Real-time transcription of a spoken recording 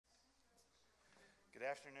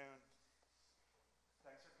Good afternoon.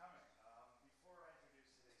 Thanks for coming. Before I introduce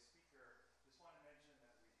today's speaker, just want to mention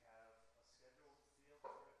that we have a scheduled field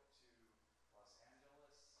trip to Los Angeles,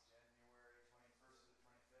 January 21st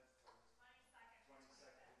to the 25th. 22nd to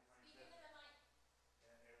 25th. Speak into the mic.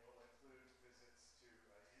 And it will include visits to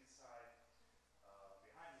inside,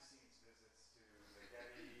 behind-the-scenes visits to the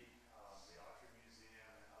Getty, the Autry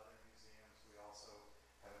Museum, and other museums. We also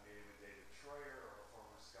have a meeting with David Troyer, a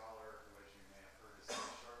former scholar who, as you may have heard, is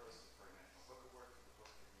shortlisted for a National Book Award for the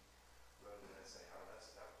book that he wrote at SAR.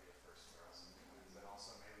 That would be a first for us. And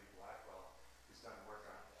also Maylee Blackwell, who's done work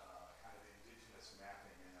on kind of the indigenous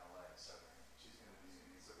mapping in LA. So she's going to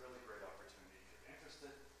be, it's a really great opportunity. If you're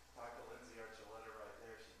interested, talk to Lindsay Archuleta right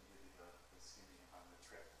there. She can give you the skinny on the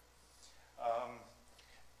trip.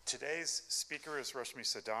 Today's speaker is Rashmi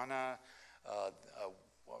Sadana,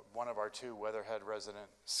 one of our two Weatherhead resident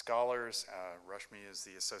scholars. Rashmi is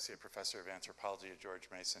the Associate Professor of Anthropology at George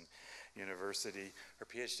Mason University. Her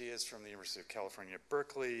PhD is from the University of California,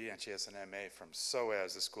 Berkeley, and she has an MA from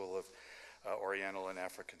SOAS, the School of Oriental and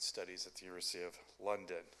African Studies at the University of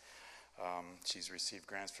London. She's received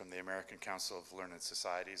grants from the American Council of Learned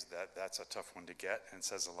Societies. That's a tough one to get and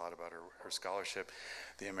says a lot about her scholarship.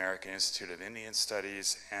 The American Institute of Indian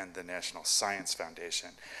Studies and the National Science Foundation.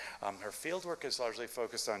 Her fieldwork is largely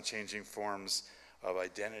focused on changing forms of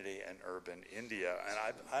identity in urban India.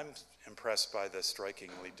 And I'm impressed by the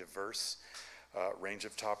strikingly diverse range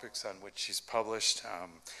of topics on which she's published.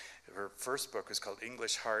 Her first book is called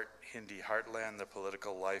English Heart, Hindi Heartland, The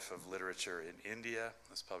Political Life of Literature in India. It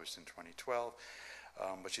was published in 2012.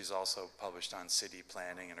 But she's also published on city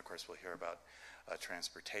planning, and of course we'll hear about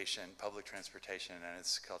transportation, public transportation, and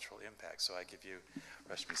its cultural impact. So I give you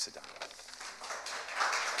Rashmi Sadana.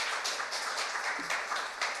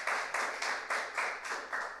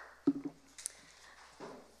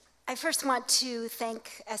 I first want to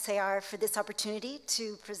thank SAR for this opportunity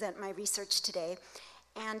to present my research today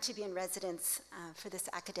and to be in residence for this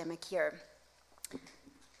academic year.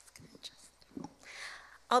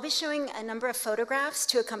 I'll be showing a number of photographs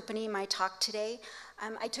to accompany my talk today.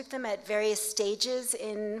 I took them at various stages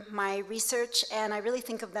in my research, and I really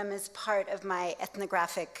think of them as part of my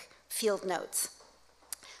ethnographic field notes.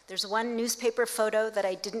 There's one newspaper photo that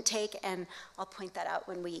I didn't take, and I'll point that out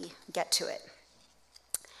when we get to it.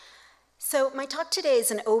 So my talk today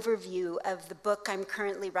is an overview of the book I'm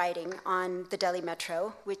currently writing on the Delhi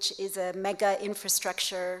Metro, which is a mega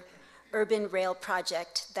infrastructure urban rail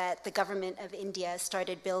project that the government of India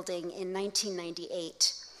started building in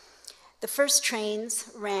 1998. The first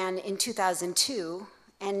trains ran in 2002,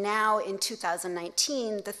 and now in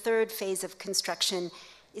 2019, the third phase of construction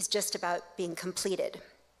is just about being completed.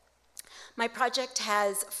 My project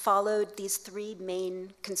has followed these three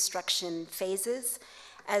main construction phases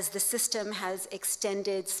as the system has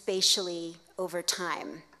extended spatially over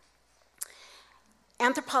time.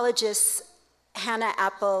 Anthropologists Hannah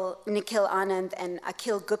Appel, Nikhil Anand, and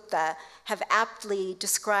Akhil Gupta have aptly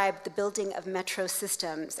described the building of metro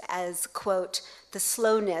systems as, quote, the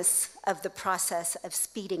slowness of the process of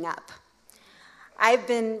speeding up. I've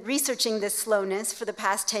been researching this slowness for the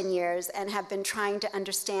past 10 years and have been trying to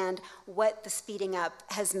understand what the speeding up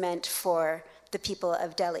has meant for the people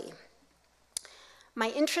of Delhi. My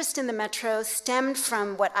interest in the metro stemmed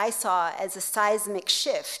from what I saw as a seismic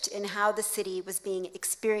shift in how the city was being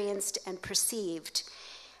experienced and perceived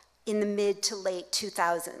in the mid to late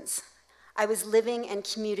 2000s. I was living and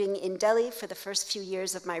commuting in Delhi for the first few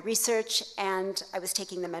years of my research, and I was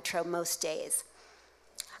taking the metro most days.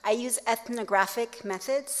 I use ethnographic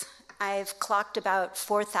methods. I've clocked about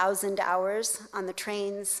 4,000 hours on the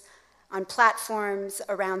trains, on platforms,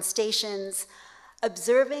 around stations,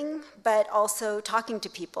 observing, but also talking to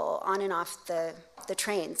people on and off the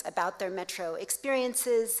trains about their metro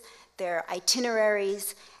experiences, their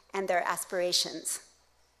itineraries, and their aspirations.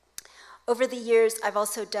 Over the years, I've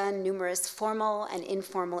also done numerous formal and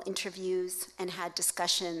informal interviews and had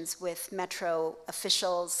discussions with metro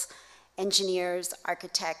officials, engineers,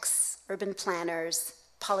 architects, urban planners,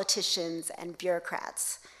 politicians, and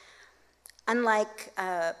bureaucrats. Unlike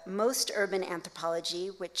most urban anthropology,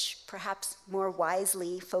 which perhaps more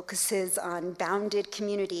wisely focuses on bounded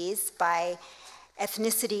communities by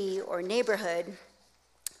ethnicity or neighborhood,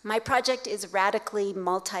 my project is radically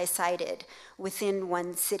multi-sided within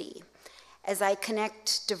one city, as I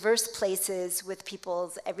connect diverse places with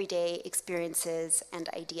people's everyday experiences and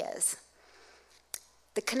ideas.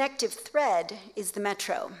 The connective thread is the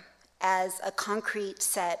metro as a concrete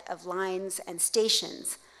set of lines and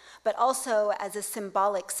stations, but also as a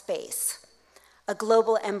symbolic space, a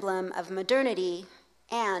global emblem of modernity,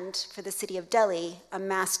 and, for the city of Delhi, a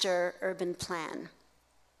master urban plan.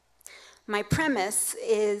 My premise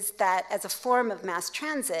is that as a form of mass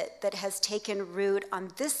transit that has taken root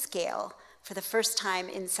on this scale for the first time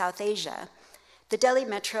in South Asia, the Delhi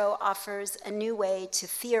Metro offers a new way to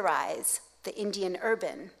theorize the Indian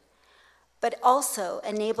urban, but also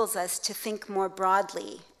enables us to think more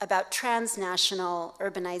broadly about transnational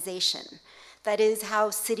urbanization. That is,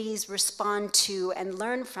 how cities respond to and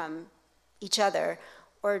learn from each other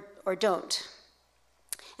or don't.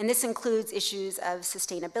 And this includes issues of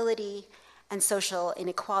sustainability and social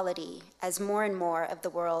inequality as more and more of the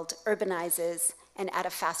world urbanizes and at a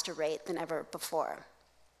faster rate than ever before.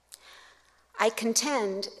 I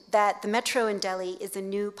contend that the metro in Delhi is a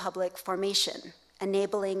new public formation,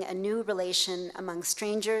 enabling a new relation among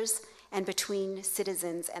strangers and between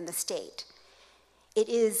citizens and the state. It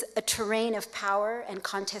is a terrain of power and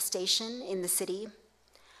contestation in the city,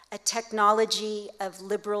 a technology of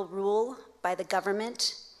liberal rule by the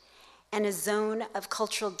government, and a zone of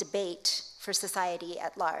cultural debate for society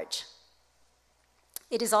at large.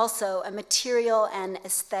 It is also a material and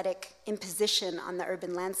aesthetic imposition on the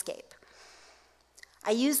urban landscape.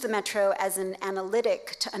 I use the metro as an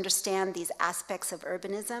analytic to understand these aspects of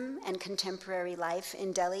urbanism and contemporary life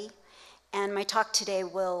in Delhi, and my talk today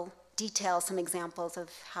will detail some examples of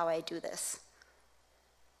how I do this.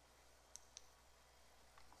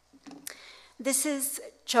 This is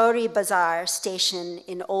Chauri Bazaar station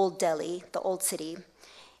in Old Delhi, the old city.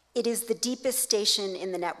 It is the deepest station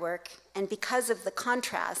in the network, and because of the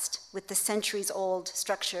contrast with the centuries-old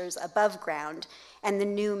structures above ground and the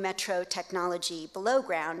new metro technology below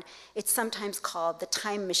ground, it's sometimes called the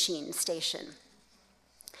time machine station.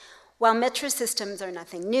 While metro systems are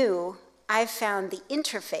nothing new, I've found the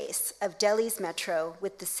interface of Delhi's metro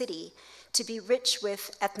with the city to be rich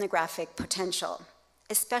with ethnographic potential,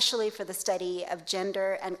 especially for the study of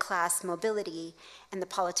gender and class mobility and the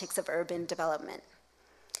politics of urban development.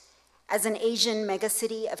 As an Asian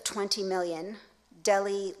megacity of 20 million,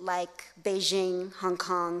 Delhi, like Beijing, Hong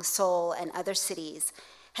Kong, Seoul, and other cities,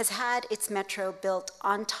 has had its metro built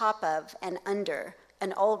on top of and under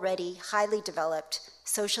an already highly developed,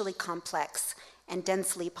 socially complex, and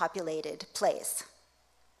densely populated place.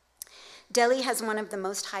 Delhi has one of the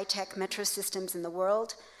most high-tech metro systems in the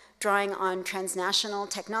world, drawing on transnational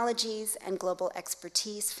technologies and global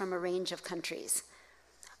expertise from a range of countries.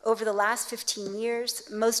 Over the last 15 years,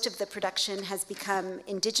 most of the production has become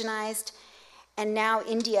indigenized, and now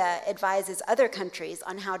India advises other countries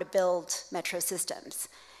on how to build metro systems.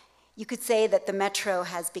 You could say that the metro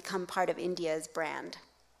has become part of India's brand.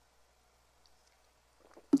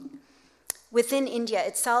 Within India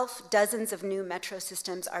itself, dozens of new metro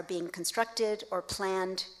systems are being constructed or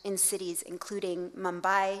planned in cities including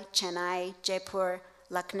Mumbai, Chennai, Jaipur,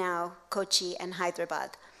 Lucknow, Kochi, and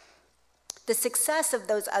Hyderabad. The success of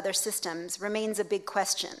those other systems remains a big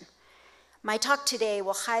question. My talk today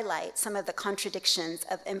will highlight some of the contradictions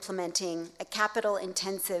of implementing a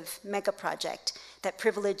capital-intensive megaproject that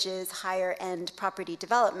privileges higher-end property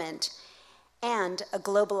development and a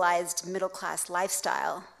globalized middle-class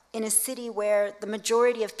lifestyle in a city where the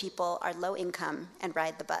majority of people are low income and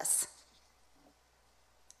ride the bus.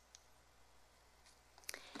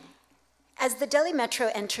 As the Delhi Metro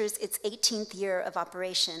enters its 18th year of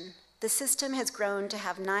operation, the system has grown to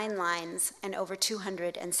have 9 lines and over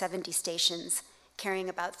 270 stations, carrying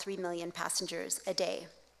about 3 million passengers a day.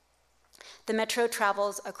 The metro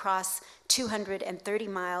travels across 230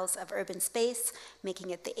 miles of urban space, making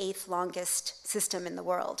it the 8th longest system in the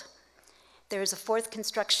world. There is a 4th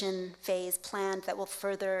construction phase planned that will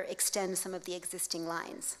further extend some of the existing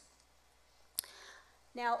lines.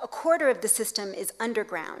 Now, a quarter of the system is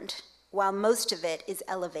underground, while most of it is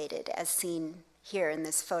elevated, as seen here in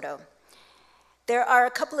this photo. There are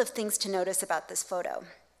a couple of things to notice about this photo.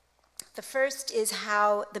 The first is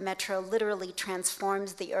how the metro literally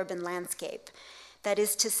transforms the urban landscape. That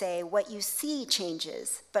is to say, what you see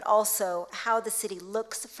changes, but also how the city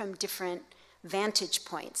looks from different vantage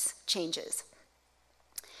points changes.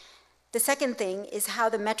 The second thing is how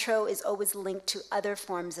the metro is always linked to other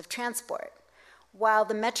forms of transport. While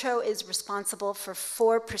the metro is responsible for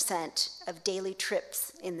 4% of daily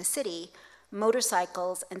trips in the city,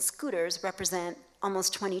 motorcycles and scooters represent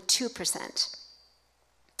almost 22%.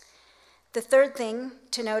 The third thing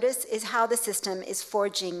to notice is how the system is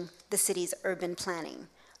forging the city's urban planning,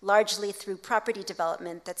 largely through property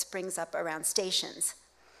development that springs up around stations.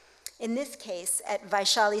 In this case, at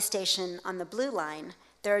Vaishali Station on the Blue Line,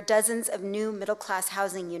 there are dozens of new middle-class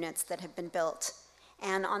housing units that have been built.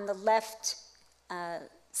 And on the left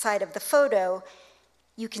side of the photo,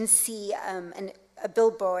 you can see a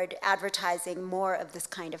billboard advertising more of this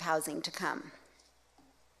kind of housing to come.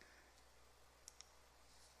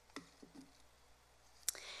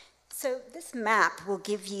 So this map will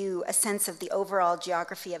give you a sense of the overall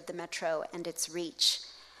geography of the metro and its reach.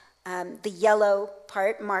 The yellow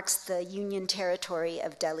part marks the Union Territory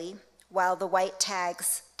of Delhi, while the white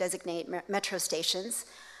tags designate metro stations.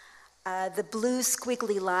 The blue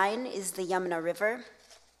squiggly line is the Yamuna River.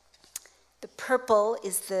 The purple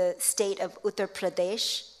is the state of Uttar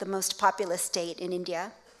Pradesh, the most populous state in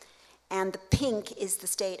India. And the pink is the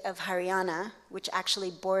state of Haryana, which actually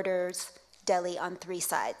borders Delhi on 3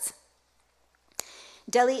 sides.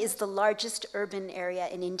 Delhi is the largest urban area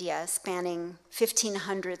in India, spanning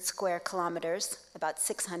 1,500 square kilometers, about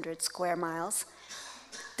 600 square miles.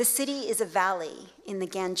 The city is a valley in the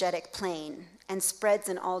Gangetic Plain and spreads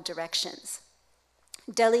in all directions.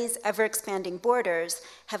 Delhi's ever-expanding borders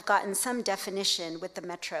have gotten some definition with the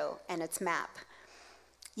metro and its map.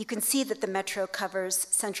 You can see that the metro covers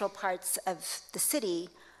central parts of the city,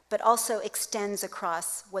 but also extends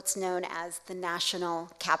across what's known as the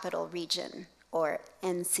National Capital Region, or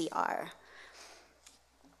NCR.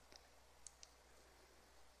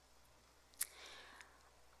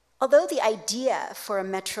 Although the idea for a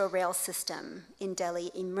metro rail system in Delhi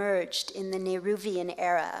emerged in the Nehruvian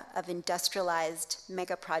era of industrialized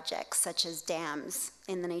megaprojects such as dams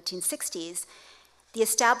in the 1960s, the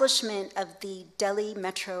establishment of the Delhi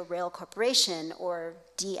Metro Rail Corporation, or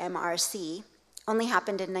DMRC, only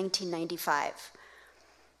happened in 1995.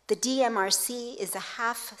 The DMRC is a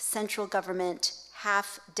half central government,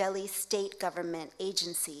 half Delhi state government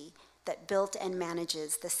agency that built and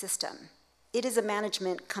manages the system. It is a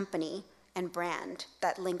management company and brand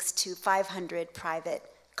that links to 500 private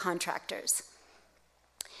contractors.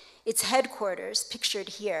 Its headquarters, pictured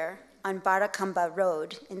here on Barakamba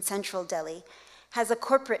Road in central Delhi, has a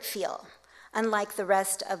corporate feel, unlike the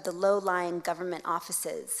rest of the low-lying government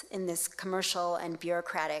offices in this commercial and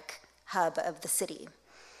bureaucratic hub of the city.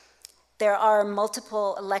 There are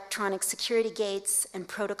multiple electronic security gates and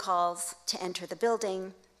protocols to enter the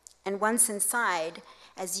building, and once inside,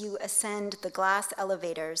 as you ascend the glass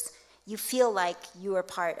elevators, you feel like you are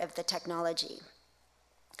part of the technology.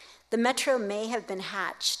 The metro may have been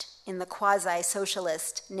hatched in the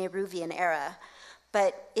quasi-socialist Nehruvian era,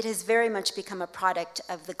 but it has very much become a product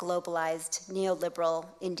of the globalized neoliberal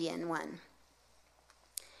Indian one.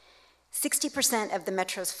 60% of the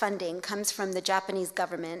metro's funding comes from the Japanese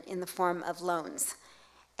government in the form of loans.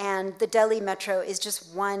 And the Delhi Metro is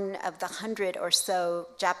just one of the 100 or so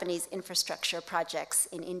Japanese infrastructure projects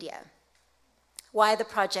in India. Why the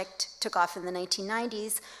project took off in the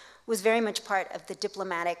 1990s was very much part of the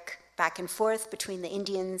diplomatic back and forth between the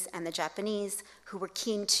Indians and the Japanese, who were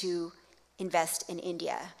keen to invest in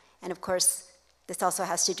India. And of course, this also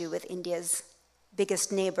has to do with India's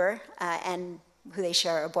biggest neighbor and who they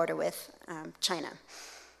share a border with, China.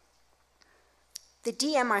 The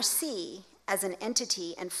DMRC, as an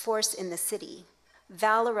entity and force in the city,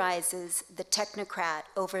 valorizes the technocrat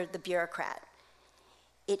over the bureaucrat.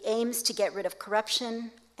 It aims to get rid of corruption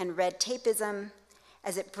and red tapeism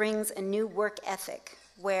as it brings a new work ethic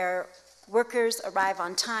where workers arrive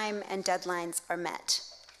on time and deadlines are met.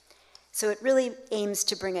 So it really aims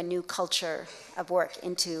to bring a new culture of work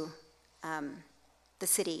into the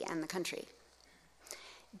city and the country.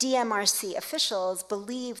 DMRC officials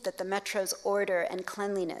believe that the metro's order and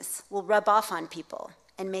cleanliness will rub off on people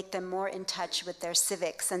and make them more in touch with their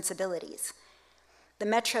civic sensibilities. The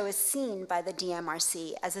metro is seen by the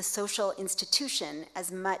DMRC as a social institution as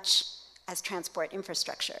much as transport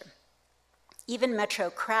infrastructure. Even metro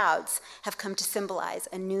crowds have come to symbolize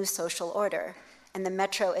a new social order, and the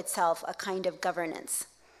metro itself a kind of governance.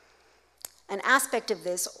 An aspect of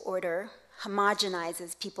this order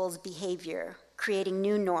homogenizes people's behavior, creating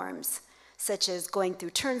new norms, such as going through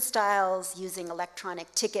turnstiles, using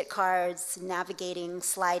electronic ticket cards, navigating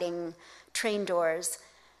sliding train doors,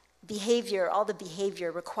 behavior, all the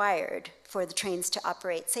behavior required for the trains to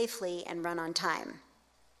operate safely and run on time.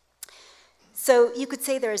 So you could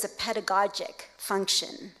say there is a pedagogic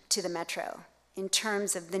function to the metro in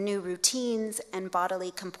terms of the new routines and bodily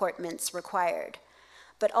comportments required,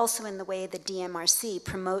 but also in the way the DMRC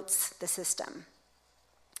promotes the system.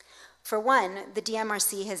 For one, the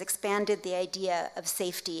DMRC has expanded the idea of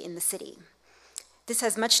safety in the city. This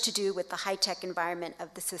has much to do with the high-tech environment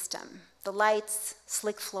of the system, the lights,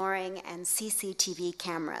 slick flooring, and CCTV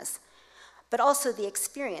cameras, but also the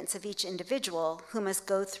experience of each individual who must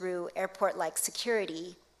go through airport-like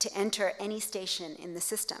security to enter any station in the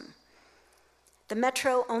system. The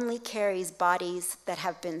metro only carries bodies that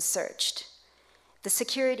have been searched. The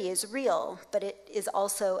security is real, but it is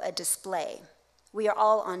also a display. We are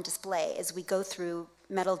all on display as we go through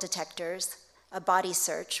metal detectors, a body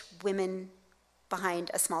search, women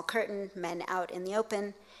behind a small curtain, men out in the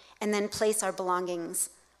open, and then place our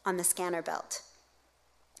belongings on the scanner belt.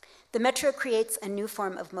 The metro creates a new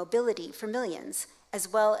form of mobility for millions, as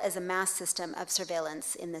well as a mass system of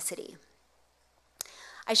surveillance in the city.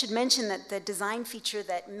 I should mention that the design feature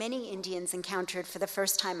that many Indians encountered for the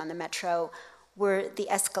first time on the metro were the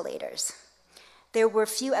escalators. There were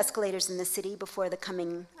few escalators in the city before the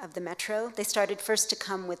coming of the metro. They started first to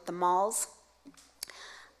come with the malls.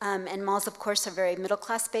 And malls, of course, are very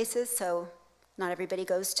middle-class spaces, so not everybody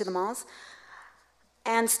goes to the malls.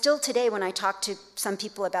 And still today, when I talk to some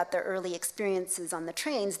people about their early experiences on the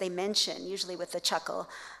trains, they mention, usually with a chuckle,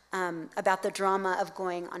 about the drama of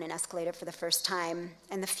going on an escalator for the first time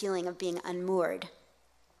and the feeling of being unmoored.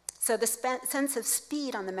 So the sense of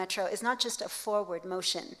speed on the metro is not just a forward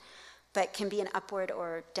motion, but can be an upward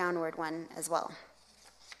or downward one as well.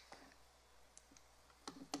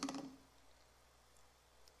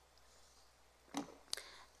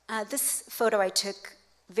 This photo I took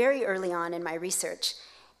very early on in my research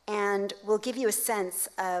and will give you a sense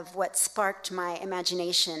of what sparked my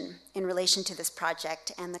imagination in relation to this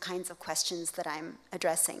project and the kinds of questions that I'm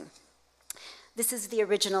addressing. This is the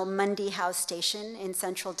original Mundi House station in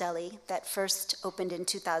central Delhi that first opened in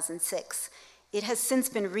 2006. It has since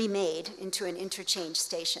been remade into an interchange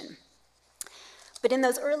station. But in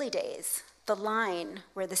those early days, the line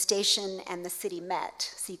where the station and the city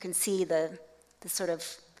met, so you can see the sort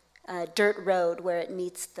of dirt road where it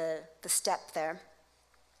meets the step there.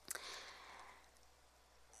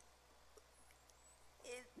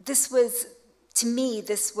 This was, to me,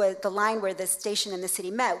 this was the line where the station and the city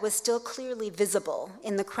met was still clearly visible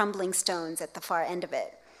in the crumbling stones at the far end of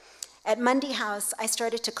it. At Mundi House, I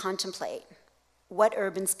started to contemplate what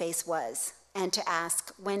urban space was and to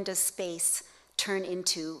ask, when does space turn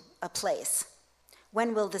into a place?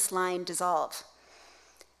 When will this line dissolve?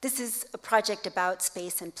 This is a project about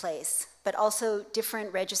space and place, but also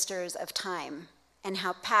different registers of time and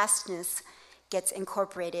how pastness gets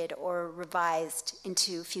incorporated or revised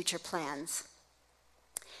into future plans.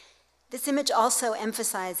 This image also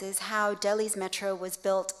emphasizes how Delhi's metro was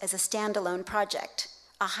built as a standalone project,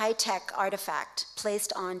 a high-tech artifact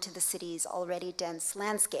placed onto the city's already dense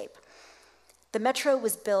landscape. The metro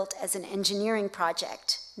was built as an engineering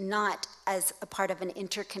project, not as a part of an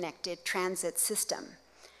interconnected transit system,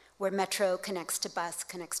 where metro connects to bus,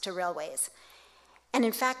 connects to railways. And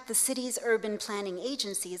in fact, the city's urban planning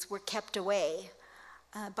agencies were kept away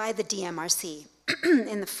by the DMRC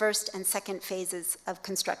in the first and second phases of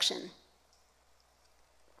construction.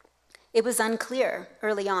 It was unclear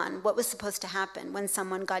early on what was supposed to happen when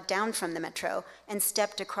someone got down from the metro and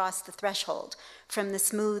stepped across the threshold from the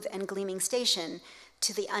smooth and gleaming station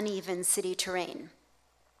to the uneven city terrain.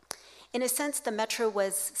 In a sense, the metro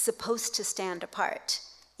was supposed to stand apart,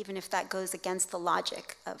 even if that goes against the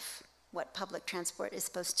logic of what public transport is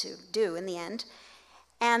supposed to do in the end.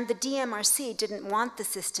 And the DMRC didn't want the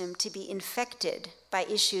system to be infected by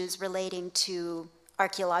issues relating to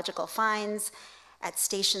archaeological finds at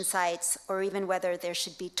station sites, or even whether there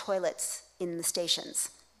should be toilets in the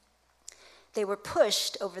stations. They were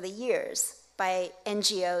pushed over the years by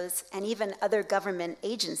NGOs and even other government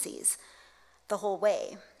agencies the whole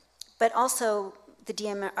way. But also, the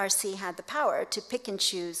DMRC had the power to pick and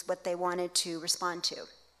choose what they wanted to respond to.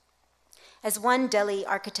 As one Delhi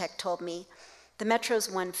architect told me, the metro's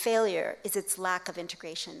one failure is its lack of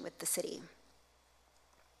integration with the city.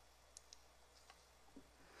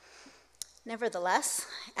 Nevertheless,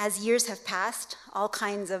 as years have passed, all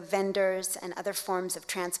kinds of vendors and other forms of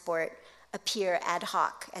transport appear ad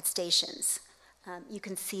hoc at stations. You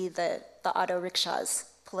can see the auto rickshaws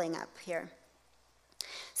pulling up here.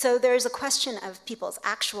 So there's a question of people's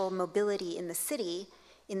actual mobility in the city,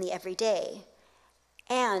 in the everyday,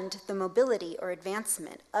 and the mobility or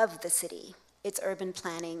advancement of the city, its urban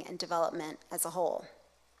planning and development as a whole.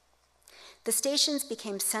 The stations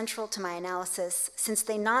became central to my analysis since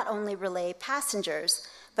they not only relay passengers,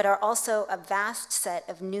 but are also a vast set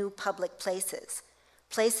of new public places,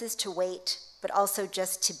 places to wait, but also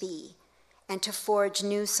just to be, and to forge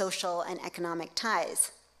new social and economic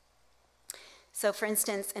ties. So for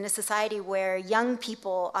instance, in a society where young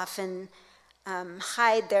people often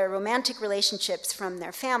hide their romantic relationships from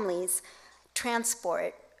their families,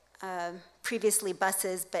 transport, previously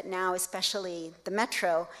buses, but now especially the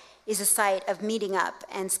metro, is a site of meeting up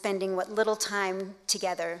and spending what little time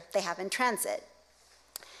together they have in transit.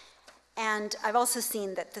 And I've also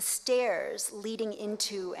seen that the stairs leading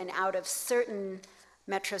into and out of certain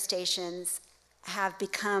metro stations have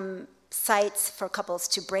become sites for couples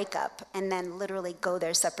to break up and then literally go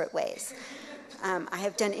their separate ways. I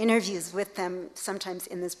have done interviews with them sometimes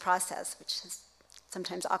in this process, which is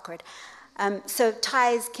sometimes awkward. So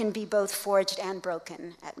ties can be both forged and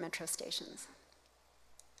broken at metro stations.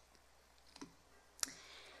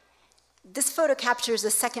 This photo captures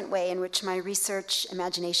a second way in which my research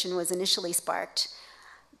imagination was initially sparked.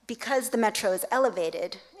 Because the metro is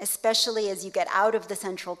elevated, especially as you get out of the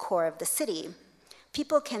central core of the city,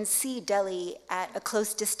 people can see Delhi at a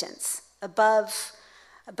close distance, above,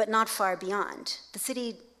 but not far beyond. The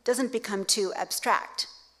city doesn't become too abstract.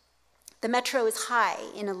 The metro is high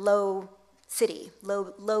in a low city,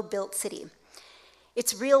 low-built city.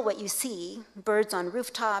 It's real what you see, birds on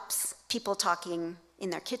rooftops, people talking in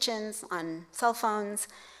their kitchens, on cell phones,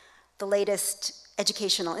 the latest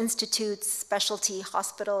educational institutes, specialty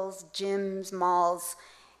hospitals, gyms, malls,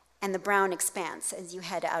 and the brown expanse as you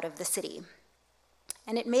head out of the city.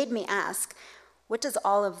 And it made me ask, what does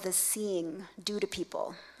all of this seeing do to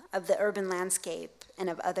people, of the urban landscape and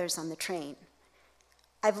of others on the train?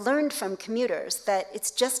 I've learned from commuters that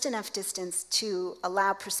it's just enough distance to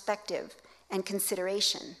allow perspective and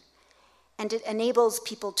consideration, and it enables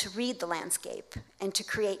people to read the landscape and to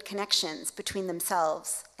create connections between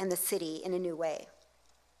themselves and the city in a new way.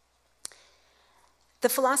 The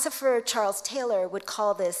philosopher Charles Taylor would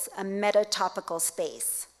call this a metatopical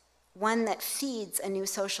space, one that feeds a new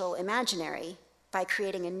social imaginary by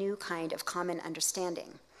creating a new kind of common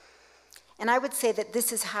understanding. And I would say that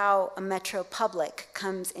this is how a metro public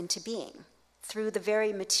comes into being, through the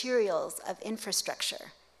very materials of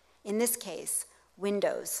infrastructure, in this case,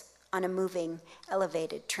 windows on a moving,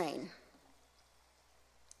 elevated train.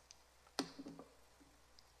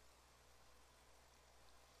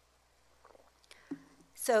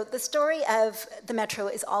 So the story of the metro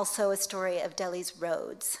is also a story of Delhi's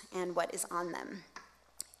roads and what is on them.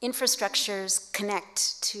 Infrastructures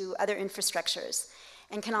connect to other infrastructures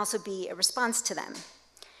and can also be a response to them.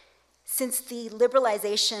 Since the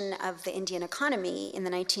liberalization of the Indian economy in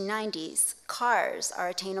the 1990s, cars are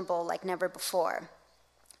attainable like never before.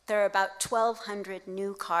 There are about 1,200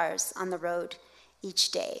 new cars on the road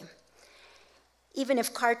each day. Even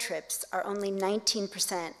if car trips are only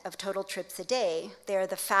 19% of total trips a day, they are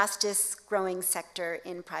the fastest growing sector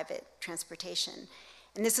in private transportation.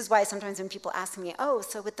 And this is why sometimes when people ask me, oh,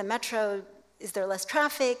 so with the metro, is there less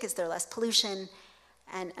traffic? Is there less pollution?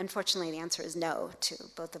 And unfortunately, the answer is no to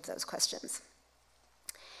both of those questions.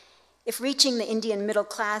 If reaching the Indian middle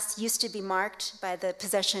class used to be marked by the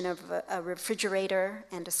possession of a refrigerator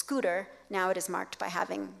and a scooter, now it is marked by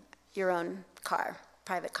having your own car,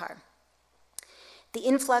 private car. The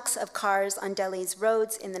influx of cars on Delhi's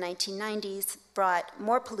roads in the 1990s brought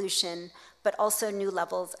more pollution, but also new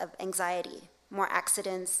levels of anxiety, more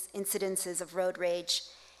accidents, incidences of road rage,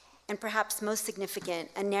 and perhaps most significant,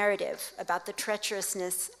 a narrative about the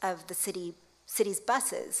treacherousness of the city's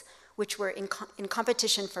buses, which were in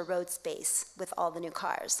competition for road space with all the new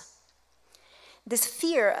cars. This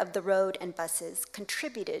fear of the road and buses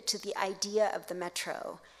contributed to the idea of the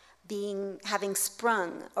metro having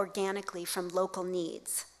sprung organically from local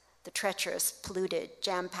needs, the treacherous, polluted,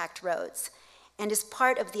 jam-packed roads, and is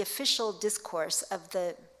part of the official discourse of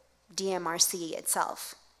the DMRC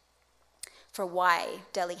itself for why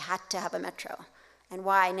Delhi had to have a metro and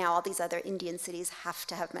why now all these other Indian cities have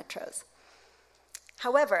to have metros.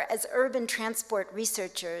 However, as urban transport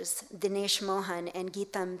researchers Dinesh Mohan and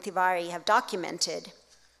Geetam Tiwari have documented,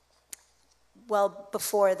 well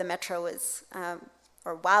before the metro was,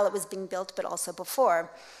 or while it was being built, but also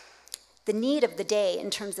before, the need of the day in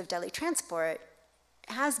terms of Delhi transport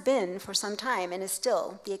has been for some time and is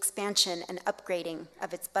still the expansion and upgrading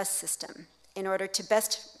of its bus system in order to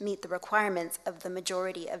best meet the requirements of the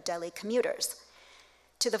majority of Delhi commuters.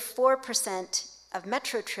 To the 4% of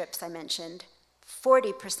metro trips I mentioned,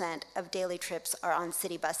 40% of daily trips are on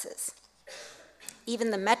city buses.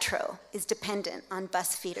 Even the metro is dependent on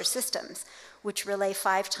bus feeder systems, which relay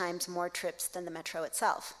 5 times more trips than the metro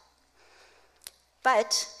itself.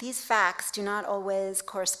 But these facts do not always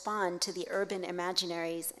correspond to the urban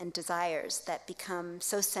imaginaries and desires that become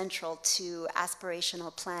so central to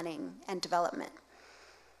aspirational planning and development.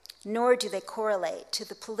 Nor do they correlate to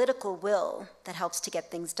the political will that helps to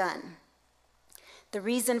get things done. The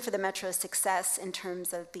reason for the metro's success in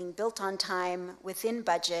terms of being built on time, within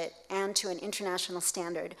budget, and to an international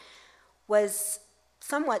standard was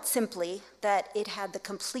somewhat simply that it had the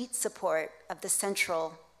complete support of the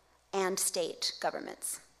central and state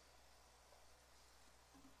governments.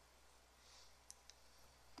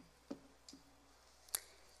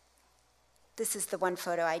 This is the one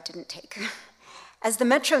photo I didn't take. As the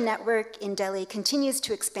metro network in Delhi continues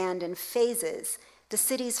to expand in phases, the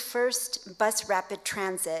city's first bus rapid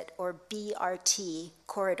transit, or BRT,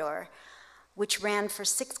 corridor which ran for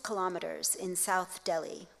 6 kilometers in South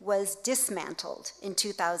Delhi, was dismantled in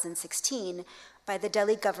 2016 by the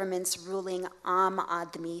Delhi government's ruling Aam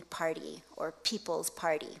Aadmi Party, or People's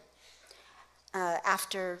Party,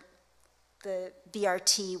 after the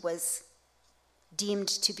BRT was deemed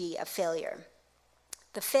to be a failure.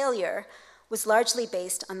 The failure was largely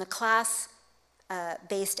based on the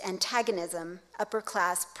class-based antagonism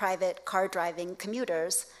upper-class private car-driving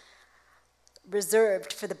commuters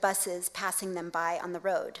reserved for the buses passing them by on the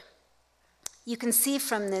road. You can see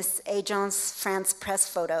from this Agence France Presse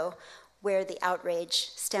photo where the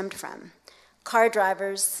outrage stemmed from. Car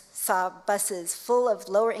drivers saw buses full of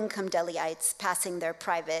lower-income Delhi-ites passing their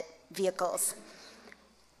private vehicles.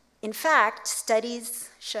 In fact,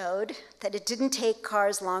 studies showed that it didn't take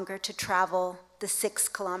cars longer to travel the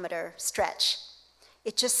 6-kilometer stretch.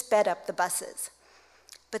 It just sped up the buses.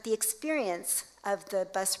 But the experience of the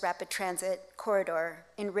bus rapid transit corridor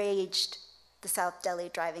enraged the South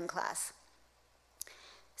Delhi driving class.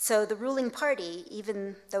 So the ruling party,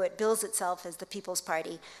 even though it bills itself as the People's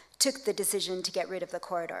Party, took the decision to get rid of the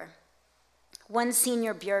corridor. One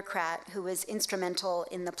senior bureaucrat who was instrumental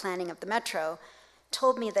in the planning of the metro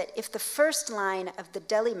told me that if the first line of the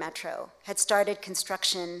Delhi metro had started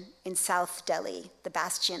construction in South Delhi, the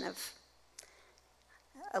bastion of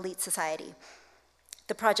elite society,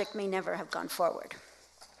 the project may never have gone forward.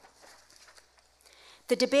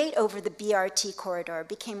 The debate over the BRT corridor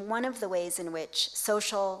became one of the ways in which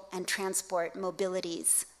social and transport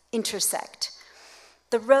mobilities intersect.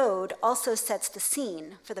 The road also sets the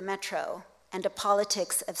scene for the metro and a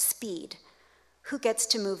politics of speed. Who gets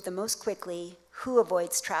to move the most quickly, who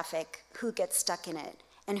avoids traffic, who gets stuck in it,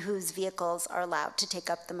 and whose vehicles are allowed to take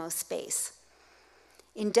up the most space.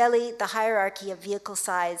 In Delhi, the hierarchy of vehicle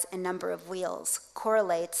size and number of wheels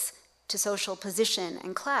correlates to social position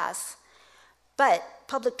and class, but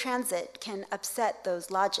public transit can upset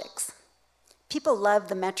those logics. People love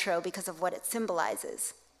the metro because of what it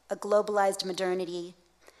symbolizes, a globalized modernity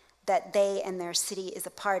that they and their city is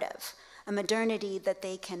a part of, a modernity that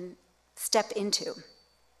they can step into,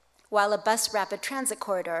 while a bus rapid transit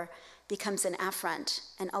corridor becomes an affront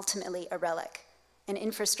and ultimately a relic, an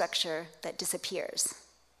infrastructure that disappears.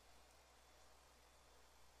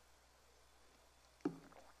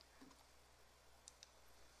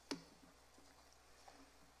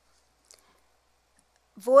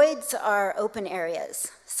 Voids are open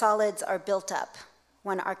areas. Solids are built up,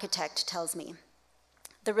 one architect tells me.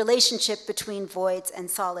 The relationship between voids and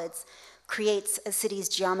solids creates a city's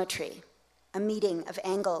geometry, a meeting of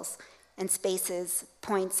angles and spaces,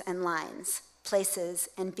 points and lines, places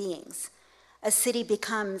and beings. A city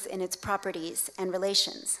becomes in its properties and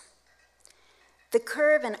relations. The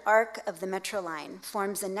curve and arc of the metro line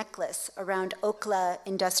forms a necklace around Okla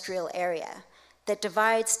industrial area that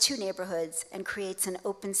divides two neighborhoods and creates an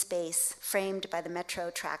open space framed by the metro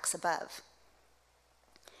tracks above.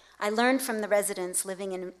 I learned from the residents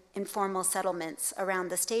living in informal settlements around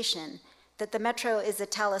the station that the metro is a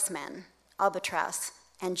talisman, albatross,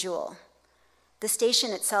 and jewel. The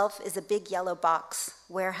station itself is a big yellow box,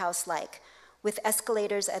 warehouse-like, with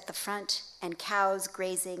escalators at the front and cows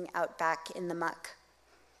grazing out back in the muck.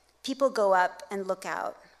 People go up and look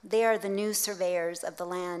out. They are the new surveyors of the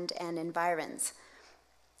land and environs.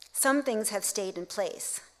 Some things have stayed in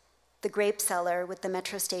place. The grape seller with the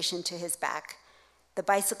metro station to his back, the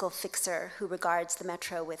bicycle fixer who regards the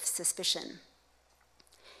metro with suspicion.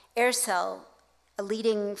 Aircell, a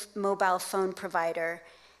leading mobile phone provider,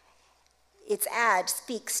 its ad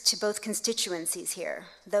speaks to both constituencies here,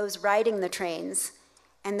 those riding the trains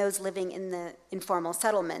and those living in the informal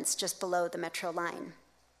settlements just below the metro line.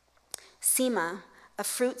 Seema, a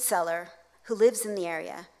fruit seller who lives in the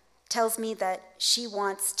area, tells me that she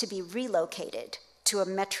wants to be relocated to a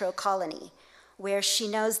metro colony where she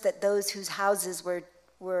knows that those whose houses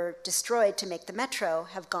were destroyed to make the metro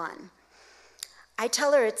have gone. I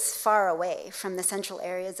tell her it's far away from the central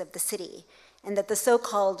areas of the city and that the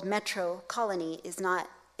so-called metro colony is not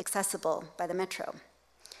accessible by the metro.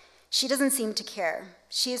 She doesn't seem to care.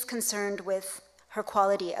 She is concerned with her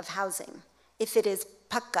quality of housing, if it is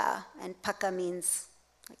pakka, and pakka means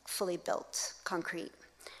like fully built concrete,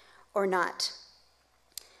 or not.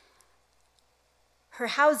 Her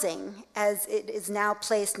housing, as it is now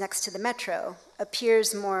placed next to the metro,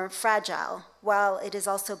 appears more fragile, while it has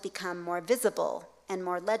also become more visible and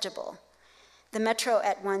more legible. The metro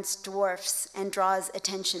at once dwarfs and draws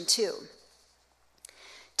attention too.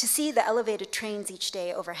 To see the elevated trains each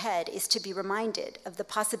day overhead is to be reminded of the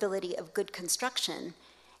possibility of good construction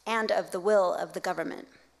and of the will of the government.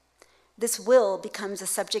 This will becomes a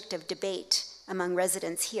subject of debate among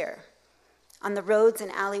residents here. on the roads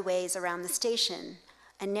and alleyways around the station,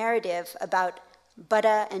 a narrative about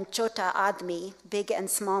bada and chota admi, big and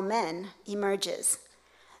small men, emerges.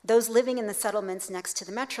 Those living in the settlements next to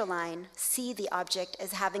the metro line see the object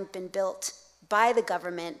as having been built by the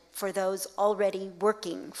government for those already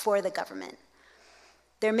working for the government.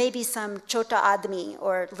 There may be some chota admi,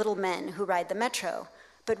 or little men, who ride the metro,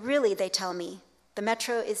 but really, they tell me, the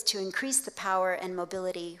metro is to increase the power and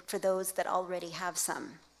mobility for those that already have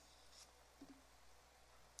some.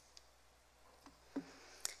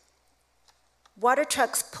 Water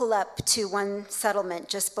trucks pull up to one settlement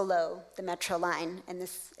just below the metro line, and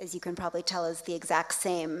this, as you can probably tell, is the exact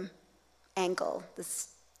same angle. This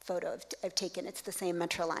photo I've taken, it's the same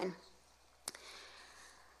metro line.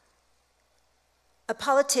 A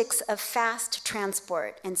politics of fast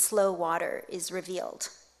transport and slow water is revealed.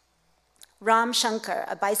 Ram Shankar,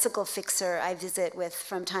 a bicycle fixer I visit with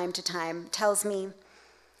from time to time, tells me,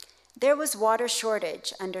 there was water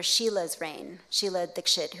shortage under Sheila's reign, Sheila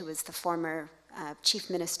Dikshit, who was the former chief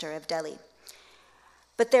minister of Delhi.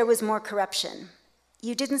 But there was more corruption.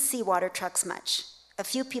 You didn't see water trucks much. A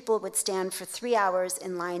few people would stand for 3 hours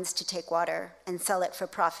in lines to take water and sell it for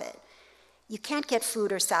profit. You can't get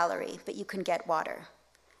food or salary, but you can get water.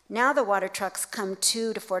 Now the water trucks come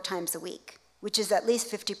 2 to 4 times a week, which is at least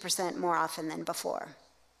 50% more often than before.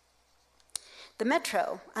 The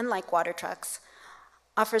metro, unlike water trucks,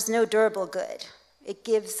 offers no durable good. It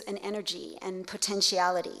gives an energy and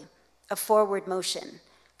potentiality, a forward motion,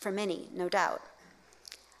 for many, no doubt.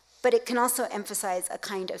 But it can also emphasize a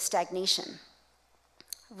kind of stagnation.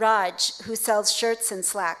 Raj, who sells shirts and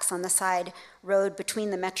slacks on the side road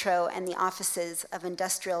between the metro and the offices of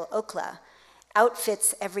industrial Okla,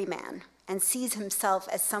 outfits every man and sees himself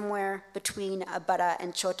as somewhere between a bada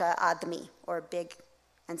and chota admi, or big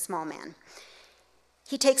and small man.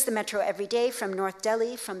 He takes the metro every day from North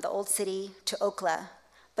Delhi, from the old city to Okla,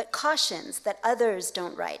 but cautions that others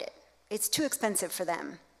don't ride it. It's too expensive for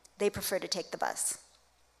them. They prefer to take the bus.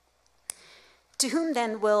 To whom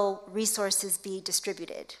then will resources be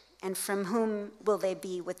distributed, and from whom will they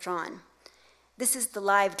be withdrawn? This is the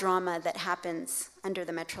live drama that happens under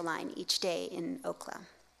the metro line each day in Okla.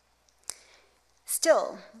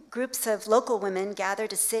 Still, groups of local women gather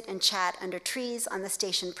to sit and chat under trees on the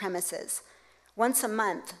station premises. Once a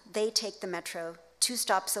month, they take the metro 2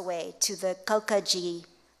 stops away to the Kalkaji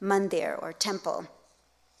Mandir, or temple.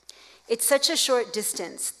 It's such a short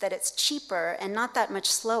distance that it's cheaper and not that much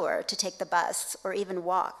slower to take the bus or even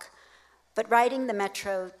walk. But riding the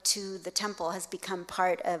metro to the temple has become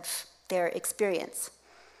part of their experience.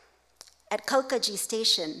 At Kalkaji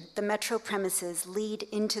station, the metro premises lead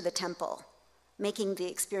into the temple, making the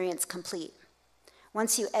experience complete.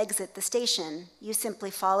 Once you exit the station, you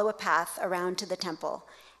simply follow a path around to the temple,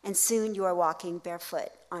 and soon you are walking barefoot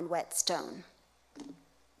on wet stone.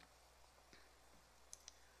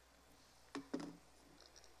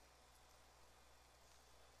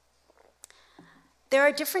 There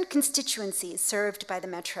are different constituencies served by the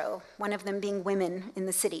metro, one of them being women in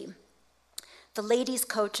the city. The ladies'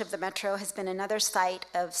 coach of the metro has been another site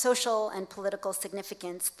of social and political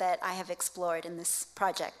significance that I have explored in this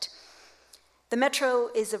project. The metro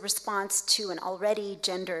is a response to an already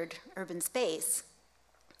gendered urban space,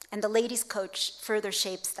 and the ladies' coach further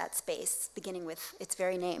shapes that space, beginning with its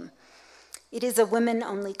very name. It is a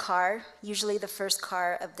women-only car, usually the first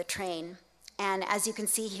car of the train, and as you can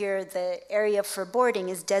see here, the area for boarding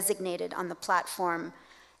is designated on the platform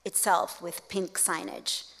itself with pink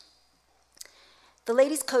signage. The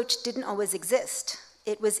ladies' coach didn't always exist.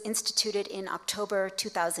 It was instituted in October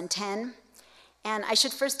 2010, and I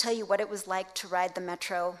should first tell you what it was like to ride the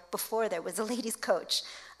metro before there was a ladies' coach,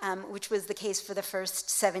 which was the case for the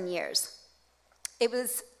first 7 years. It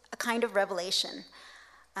was a kind of revelation.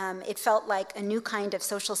 It felt like a new kind of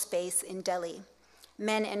social space in Delhi.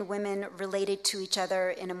 Men and women related to each other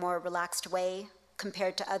in a more relaxed way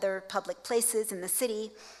compared to other public places in the city.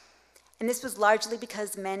 And this was largely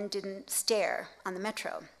because men didn't stare on the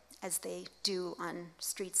metro as they do on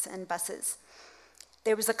streets and buses.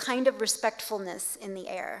 There was a kind of respectfulness in the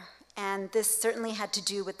air, and this certainly had to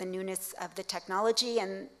do with the newness of the technology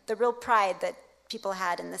and the real pride that people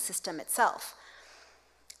had in the system itself.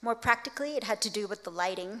 More practically, it had to do with the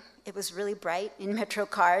lighting. It was really bright in metro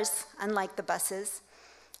cars, unlike the buses.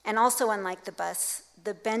 And also unlike the bus,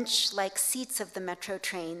 the bench-like seats of the metro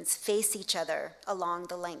trains face each other along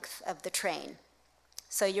the length of the train.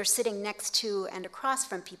 So you're sitting next to and across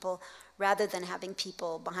from people rather than having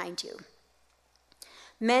people behind you.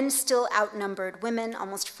 Men still outnumbered women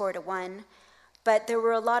almost 4 to 1, but there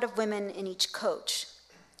were a lot of women in each coach.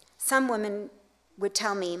 Some women would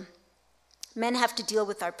tell me, Men have to deal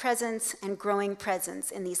with our presence and growing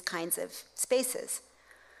presence in these kinds of spaces.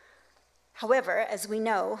 However, as we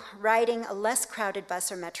know, riding a less crowded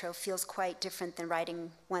bus or metro feels quite different than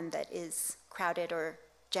riding one that is crowded or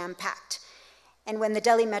jam-packed. And when the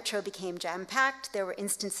Delhi metro became jam-packed, there were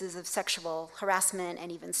instances of sexual harassment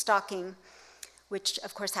and even stalking, which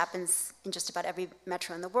of course happens in just about every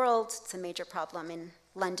metro in the world. It's a major problem in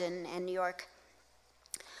London and New York.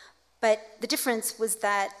 But the difference was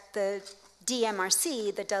that the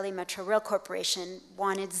DMRC, the Delhi Metro Rail Corporation,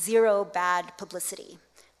 wanted zero bad publicity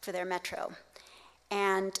for their metro.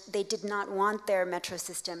 And they did not want their metro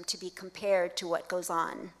system to be compared to what goes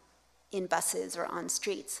on in buses or on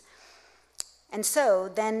streets. And so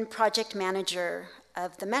then project manager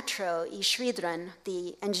of the metro, E. Sridharan,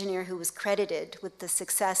 the engineer who was credited with the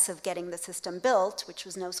success of getting the system built, which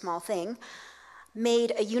was no small thing,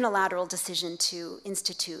 made a unilateral decision to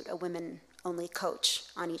institute a women-only coach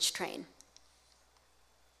on each train.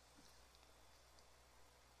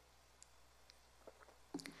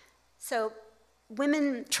 So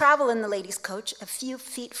women travel in the ladies' coach a few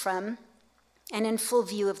feet from and in full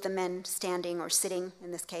view of the men standing or sitting,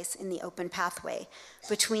 in this case, in the open pathway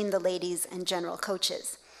between the ladies and general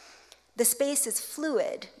coaches. The space is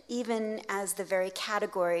fluid, even as the very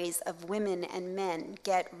categories of women and men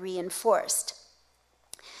get reinforced.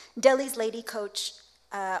 Delhi's lady coach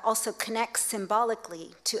also connects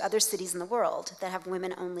symbolically to other cities in the world that have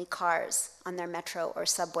women-only cars on their metro or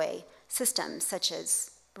subway systems, such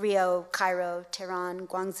as Rio, Cairo, Tehran,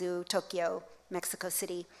 Guangzhou, Tokyo, Mexico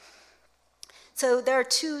City. So there are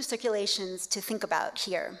two circulations to think about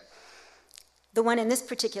here. The one in this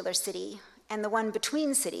particular city and the one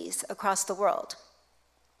between cities across the world.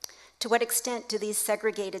 To what extent do these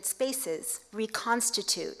segregated spaces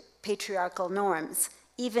reconstitute patriarchal norms,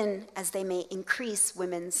 even as they may increase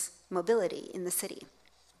women's mobility in the city?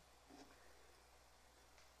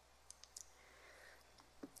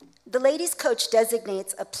 The ladies' coach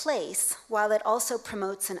designates a place while it also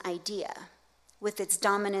promotes an idea, with its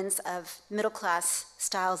dominance of middle-class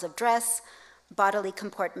styles of dress, bodily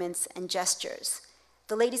comportments, and gestures.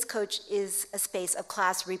 The ladies' coach is a space of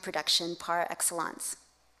class reproduction par excellence.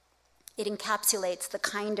 It encapsulates the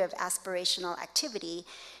kind of aspirational activity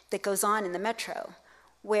that goes on in the metro,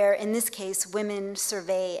 where, in this case, women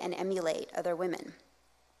survey and emulate other women.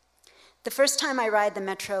 The first time I ride the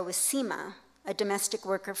metro with Seema, a domestic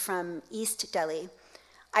worker from East Delhi,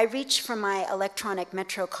 I reach for my electronic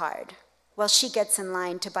metro card while she gets in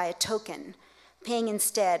line to buy a token, paying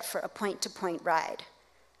instead for a point-to-point ride.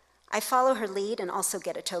 I follow her lead and also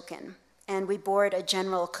get a token, and we board a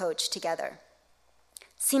general coach together.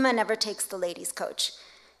 Seema never takes the ladies' coach.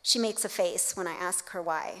 She makes a face when I ask her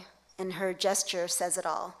why, and her gesture says it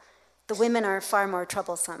all. The women are far more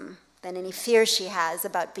troublesome than any fear she has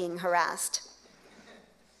about being harassed.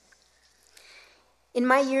 In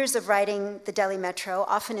my years of riding the Delhi metro,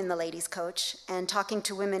 often in the ladies' coach, and talking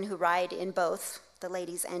to women who ride in both, the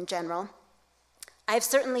ladies and general, I've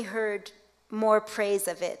certainly heard more praise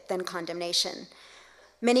of it than condemnation.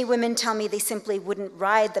 Many women tell me they simply wouldn't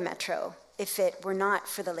ride the metro if it were not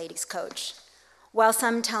for the ladies' coach, while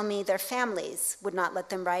some tell me their families would not let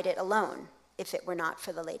them ride it alone if it were not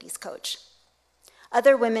for the ladies' coach.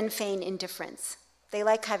 Other women feign indifference. They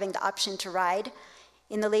like having the option to ride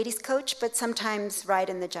in the ladies' coach, but sometimes ride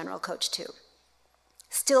in the general coach too.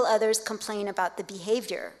 Still others complain about the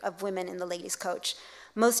behavior of women in the ladies' coach,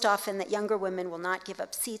 most often that younger women will not give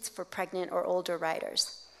up seats for pregnant or older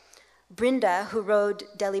riders. Brinda, who rode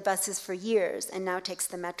Delhi buses for years and now takes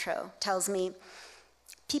the metro, tells me,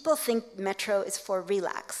 people think metro is for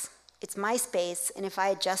relax. It's my space, and if I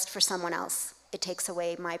adjust for someone else, it takes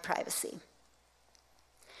away my privacy.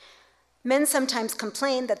 Men sometimes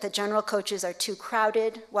complain that the general coaches are too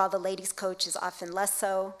crowded, while the ladies' coach is often less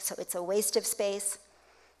so it's a waste of space.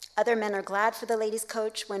 Other men are glad for the ladies'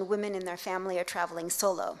 coach when women in their family are traveling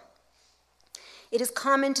solo. It is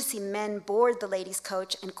common to see men board the ladies'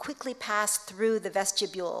 coach and quickly pass through the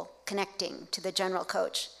vestibule connecting to the general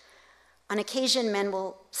coach. On occasion, men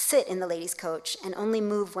will sit in the ladies' coach and only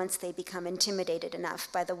move once they become intimidated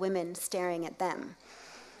enough by the women staring at them.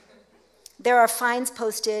 There are fines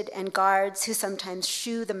posted and guards who sometimes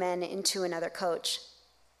shoo the men into another coach.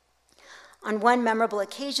 On one memorable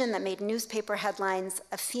occasion that made newspaper headlines,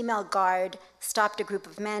 a female guard stopped a group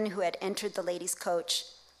of men who had entered the ladies' coach,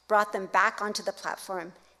 brought them back onto the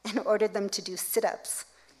platform, and ordered them to do sit-ups,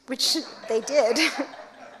 which they did.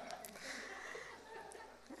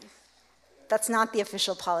 That's not the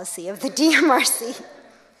official policy of the DMRC.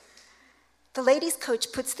 The ladies'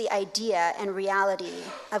 coach puts the idea and reality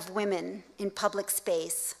of women in public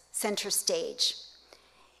space center stage.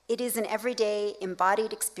 It is an everyday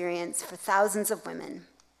embodied experience for thousands of women,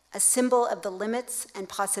 a symbol of the limits and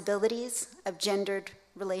possibilities of gendered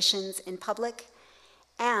relations in public,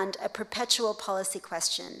 and a perpetual policy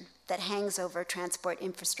question that hangs over transport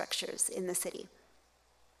infrastructures in the city.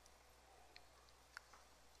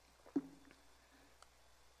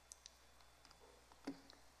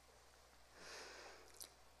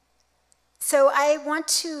 So I want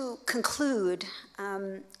to conclude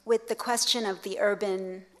with the question of the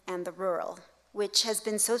urban and the rural, which has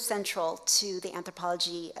been so central to the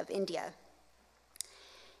anthropology of India.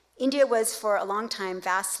 India was for a long time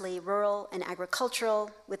vastly rural and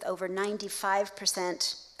agricultural, with over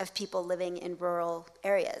 95% of people living in rural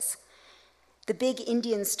areas. The big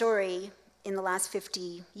Indian story in the last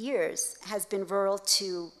 50 years has been rural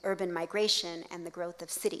to urban migration and the growth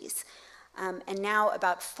of cities. And now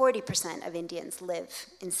about 40% of Indians live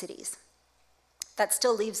in cities. That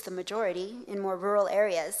still leaves the majority in more rural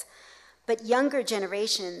areas, but younger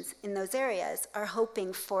generations in those areas are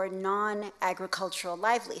hoping for non-agricultural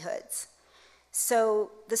livelihoods.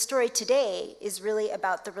 So the story today is really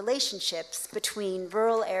about the relationships between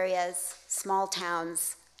rural areas, small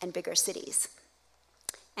towns, and bigger cities,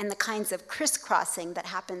 and the kinds of crisscrossing that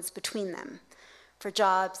happens between them for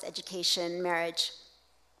jobs, education, marriage.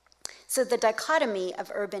 So the dichotomy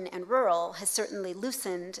of urban and rural has certainly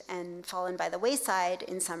loosened and fallen by the wayside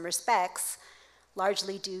in some respects,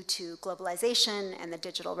 largely due to globalization and the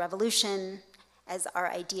digital revolution, as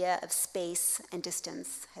our idea of space and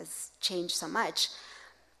distance has changed so much.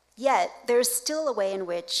 Yet, there's still a way in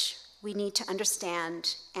which we need to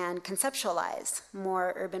understand and conceptualize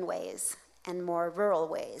more urban ways and more rural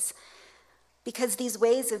ways, because these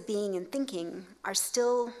ways of being and thinking are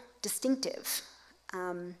still distinctive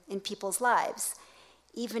in people's lives,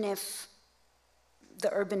 even if the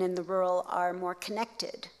urban and the rural are more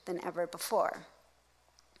connected than ever before.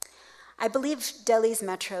 I believe Delhi's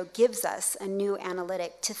metro gives us a new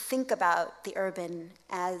analytic to think about the urban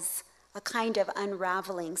as a kind of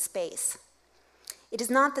unraveling space. It is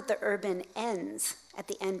not that the urban ends at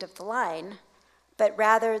the end of the line, but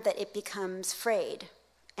rather that it becomes frayed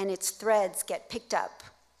and its threads get picked up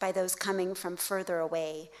by those coming from further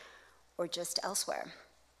away or just elsewhere.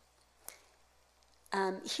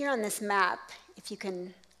 Here on this map, if you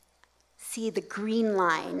can see the green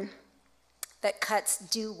line that cuts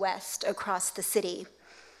due west across the city,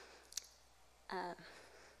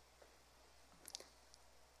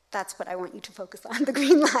 that's what I want you to focus on, the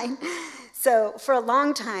green line. So for a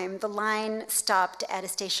long time, the line stopped at a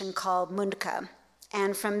station called Mundka,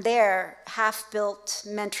 and from there, half-built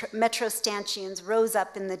metro stanchions rose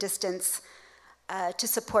up in the distance to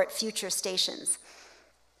support future stations.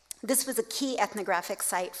 This was a key ethnographic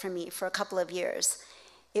site for me for a couple of years.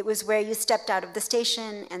 It was where you stepped out of the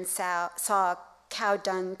station and saw cow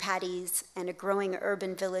dung paddies and a growing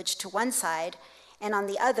urban village to one side, and on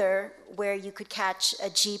the other, where you could catch a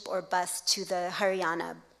jeep or bus to the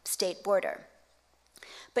Haryana state border.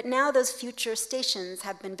 But now those future stations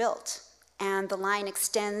have been built, and the line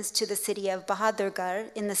extends to the city of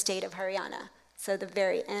Bahadurgarh in the state of Haryana. So the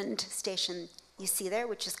very end station you see there,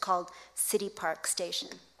 which is called City Park Station.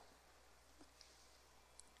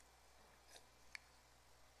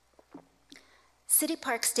 City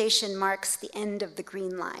Park Station marks the end of the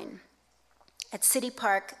Green Line. At City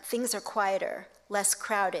Park, things are quieter, less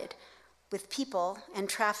crowded, with people and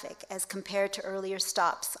traffic as compared to earlier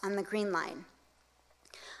stops on the Green Line.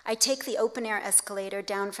 I take the open-air escalator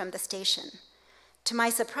down from the station. To my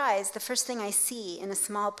surprise, the first thing I see in a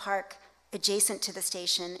small park adjacent to the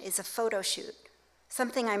station is a photo shoot,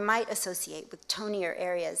 something I might associate with tonier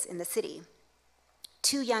areas in the city.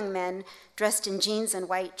 Two young men dressed in jeans and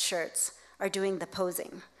white shirts are doing the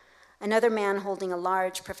posing. Another man holding a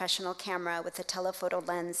large professional camera with a telephoto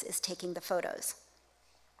lens is taking the photos.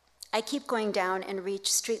 I keep going down and reach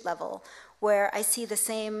street level, where I see the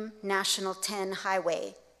same National 10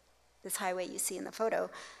 highway, this highway you see in the photo,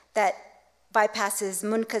 that bypasses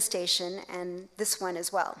Mundka Station and this one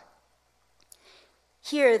as well.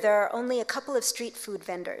 Here, there are only a couple of street food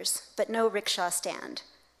vendors, but no rickshaw stand.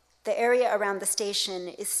 The area around the station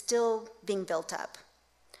is still being built up.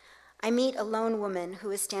 I meet a lone woman who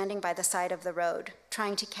is standing by the side of the road,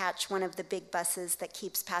 trying to catch one of the big buses that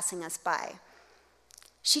keeps passing us by.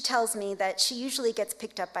 She tells me that she usually gets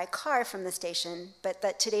picked up by car from the station, but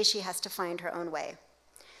that today she has to find her own way.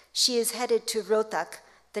 She is headed to Rohtak,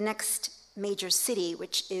 the next major city,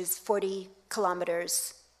 which is 40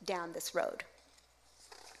 kilometers down this road.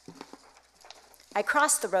 I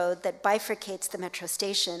cross the road that bifurcates the metro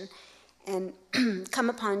station and come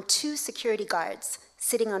upon two security guards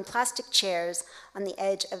sitting on plastic chairs on the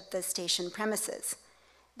edge of the station premises.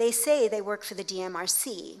 They say they work for the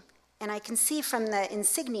DMRC, and I can see from the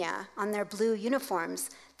insignia on their blue uniforms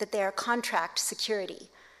that they are contract security,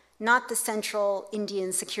 not the Central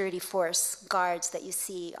Indian Security Force guards that you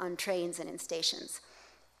see on trains and in stations.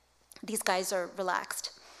 These guys are relaxed.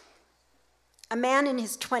 A man in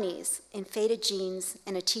his 20s in faded jeans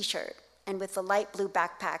and a t-shirt and with a light blue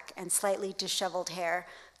backpack and slightly disheveled hair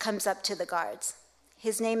comes up to the guards.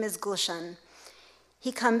 His name is Gulshan.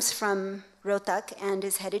 He comes from Rohtak and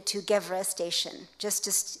is headed to Gevra station, just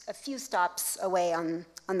a few stops away on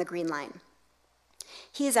the Green Line.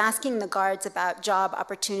 He is asking the guards about job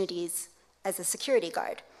opportunities as a security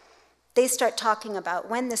guard. They start talking about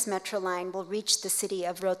when this metro line will reach the city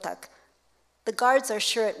of Rohtak. The guards are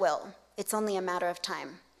sure it will. It's only a matter of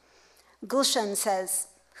time. Gulshan says,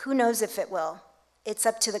 "Who knows if it will? It's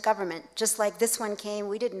up to the government. Just like this one came,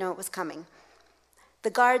 we didn't know it was coming." The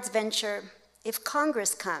guards venture, if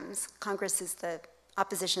Congress comes, Congress is the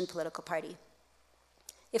opposition political party.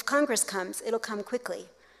 If Congress comes, it'll come quickly.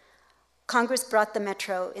 Congress brought the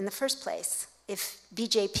metro in the first place. If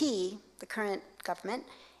BJP, the current government,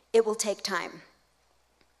 it will take time.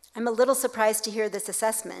 I'm a little surprised to hear this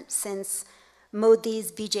assessment since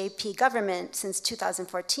Modi's BJP government since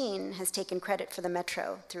 2014 has taken credit for the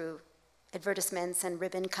metro through advertisements and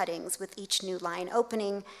ribbon cuttings with each new line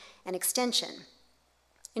opening and extension.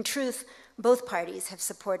 In truth, both parties have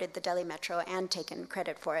supported the Delhi metro and taken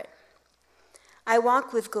credit for it. I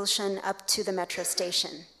walk with Gulshan up to the metro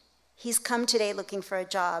station. He's come today looking for a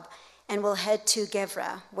job and will head to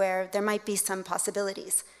Gevra, where there might be some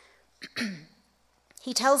possibilities.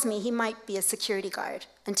 He tells me he might be a security guard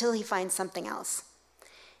until he finds something else.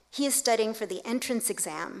 He is studying for the entrance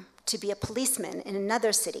exam to be a policeman in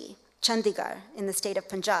another city, Chandigarh, in the state of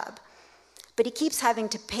Punjab, but he keeps having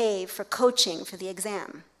to pay for coaching for the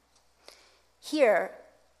exam. Here,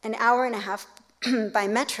 an hour and a half by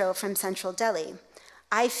metro from central Delhi,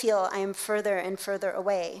 I feel I am further and further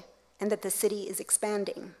away and that the city is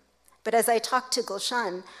expanding. But as I talk to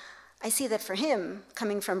Gulshan, I see that for him,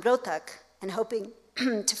 coming from Rohtak and hoping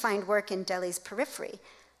to find work in Delhi's periphery,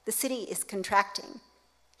 the city is contracting.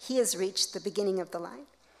 He has reached the beginning of the line.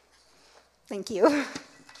 Thank you.